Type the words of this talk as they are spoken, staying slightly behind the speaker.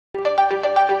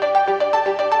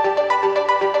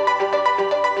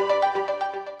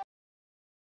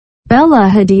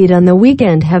Bella Hadid and The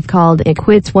Weeknd have called it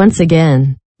quits once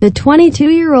again. The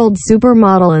 22-year-old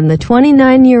supermodel and the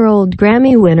 29-year-old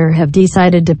Grammy winner have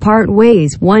decided to part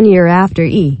ways 1 year after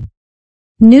E!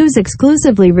 News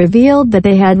exclusively revealed that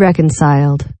they had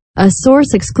reconciled. A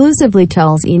source exclusively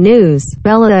tells E! News,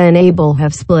 Bella and Abel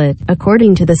have split,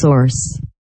 according to the source.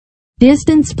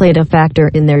 Distance played a factor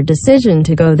in their decision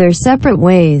to go their separate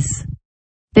ways.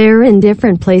 They're in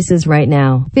different places right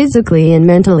now, physically and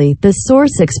mentally, the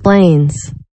source explains.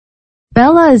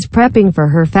 Bella is prepping for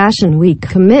her Fashion Week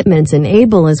commitments and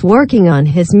Abel is working on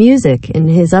his music and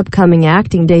his upcoming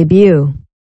acting debut.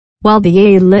 While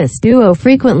the A-list duo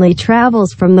frequently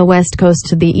travels from the West Coast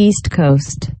to the East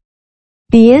Coast,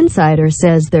 the insider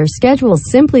says their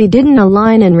schedules simply didn't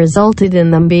align and resulted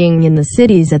in them being in the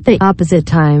cities at the opposite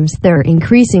times. Their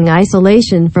increasing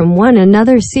isolation from one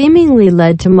another seemingly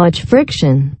led to much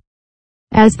friction.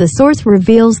 As the source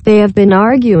reveals, they have been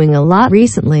arguing a lot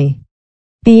recently.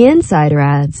 The insider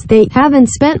adds they haven't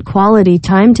spent quality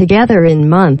time together in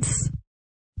months.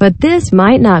 But this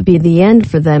might not be the end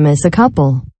for them as a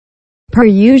couple. Per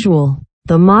usual,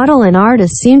 the model and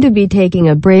artist seem to be taking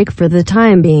a break for the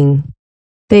time being.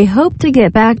 They hope to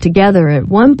get back together at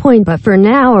one point, but for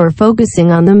now are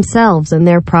focusing on themselves and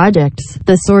their projects,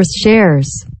 the source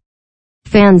shares.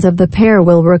 Fans of the pair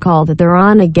will recall that their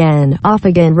on-again,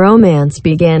 off-again romance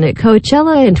began at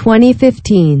Coachella in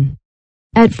 2015.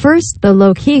 At first, the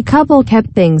low-key couple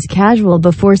kept things casual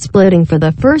before splitting for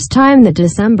the first time that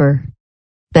December.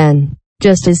 Then,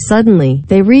 just as suddenly,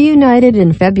 they reunited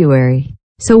in February.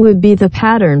 So would be the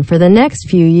pattern for the next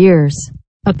few years.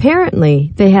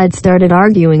 Apparently, they had started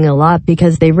arguing a lot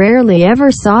because they rarely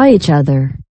ever saw each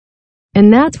other.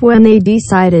 And that's when they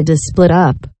decided to split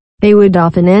up. They would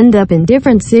often end up in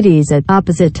different cities at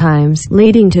opposite times,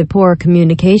 leading to poor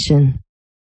communication.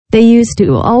 They used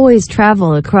to always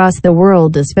travel across the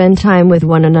world to spend time with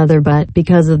one another, but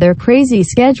because of their crazy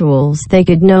schedules, they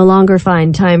could no longer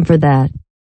find time for that.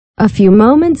 A few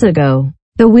moments ago,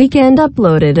 The Weeknd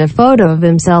uploaded a photo of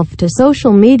himself to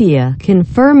social media,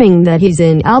 confirming that he's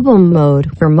in album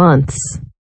mode for months.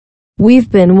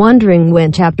 We've been wondering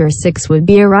when Chapter 6 would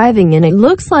be arriving, and it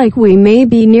looks like we may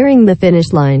be nearing the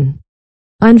finish line.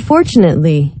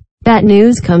 Unfortunately, that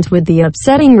news comes with the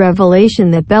upsetting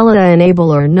revelation that Bella and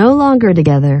Abel are no longer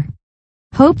together.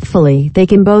 Hopefully, they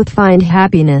can both find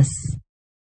happiness.